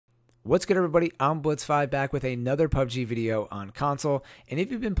What's good, everybody? I'm ltsScooby back with another PUBG video on console. And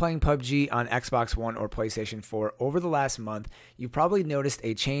if you've been playing PUBG on Xbox One or PlayStation 4 over the last month, you've probably noticed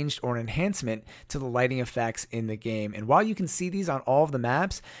a change or an enhancement to the lighting effects in the game. And while you can see these on all of the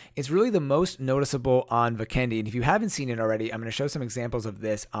maps, it's really the most noticeable on Vikendi. And if you haven't seen it already, I'm going to show some examples of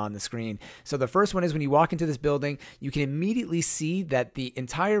this on the screen. So the first one is when you walk into this building, you can immediately see that the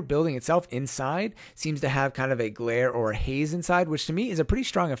entire building itself inside seems to have kind of a glare or a haze inside, which to me is a pretty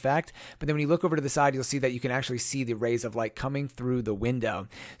strong effect. But then when you look over to the side, you'll see that you can actually see the rays of light coming through the window.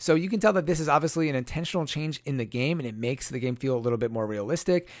 So you can tell that this is obviously an intentional change in the game, and it makes the game feel a little bit more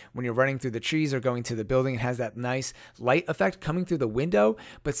realistic. When you're running through the trees or going to the building, it has that nice light effect coming through the window.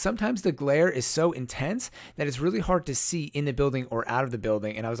 But sometimes the glare is so intense that it's really hard to see in the building or out of the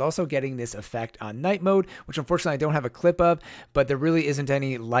building. And I was also getting this effect on night mode, which unfortunately I don't have a clip of, but there really isn't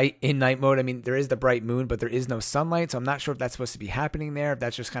any light in night mode. I mean, there is the bright moon, but there is no sunlight. So I'm not sure if that's supposed to be happening there, if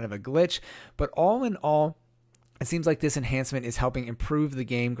that's just kind of a glitch. But all in all, it seems like this enhancement is helping improve the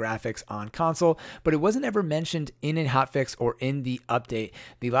game graphics on console, but it wasn't ever mentioned in a hotfix or in the update.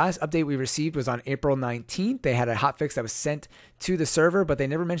 The last update we received was on April 19th. They had a hotfix that was sent to the server, but they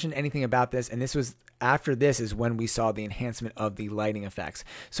never mentioned anything about this. And this was after this is when we saw the enhancement of the lighting effects.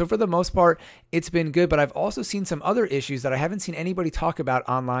 So for the most part, it's been good, but I've also seen some other issues that I haven't seen anybody talk about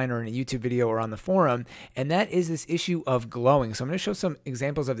online or in a YouTube video or on the forum, and that is this issue of glowing. So I'm going to show some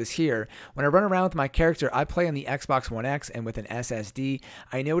examples of this here. When I run around with my character, I play on the Xbox One X and with an SSD.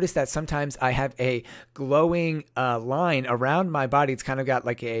 I notice that sometimes I have a glowing line around my body. It's kind of got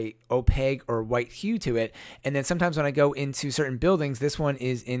like a opaque or white hue to it. And then sometimes when I go into certain buildings, this one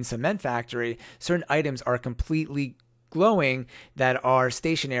is in Cement Factory, certain items are completely glowing that are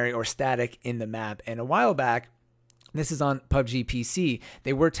stationary or static in the map. And a while back, this is on PUBG PC,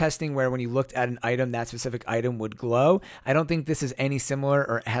 they were testing where when you looked at an item, that specific item would glow. I don't think this is any similar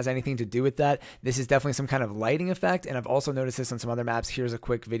or has anything to do with that. This is definitely some kind of lighting effect, and I've also noticed this on some other maps. Here's a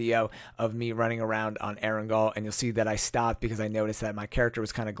quick video of me running around on Erangel, and you'll see that I stopped because I noticed that my character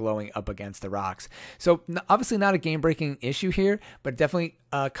was kind of glowing up against the rocks. So obviously not a game-breaking issue here, but definitely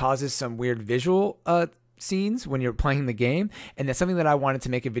causes some weird visual scenes when you're playing the game, and that's something that I wanted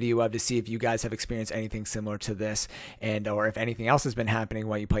to make a video of to see if you guys have experienced anything similar to this, and or if anything else has been happening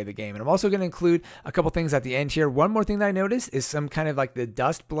while you play the game. And I'm also going to include a couple things at the end here. One more thing that I noticed is some kind of like the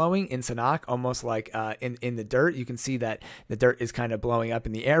dust blowing in Sanhok, almost like in the dirt. You can see that the dirt is kind of blowing up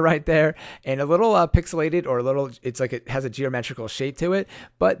in the air right there, and a little pixelated, or a little, it's like it has a geometrical shape to it.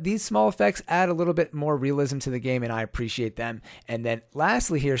 But these small effects add a little bit more realism to the game, and I appreciate them. And then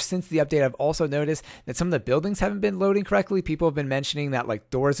lastly here, since the update, I've also noticed that some of the buildings haven't been loading correctly. People have been mentioning that like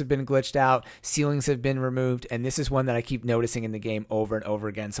doors have been glitched out, ceilings have been removed, and this is one that I keep noticing in the game over and over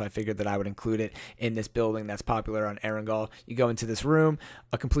again, so I figured that I would include it in this building that's popular on Erangel. You go into this room,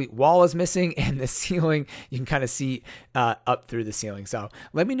 a complete wall is missing, and the ceiling, you can kind of see up through the ceiling. So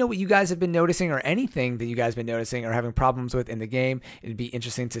let me know what you guys have been noticing, or anything that you guys have been noticing or having problems with in the game. It'd be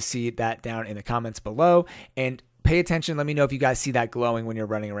interesting to see that down in the comments below. And pay attention. Let me know if you guys see that glowing when you're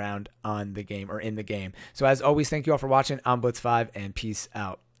running around on the game or in the game. So as always, thank you all for watching. I'm ltsScooby, and peace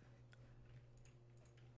out.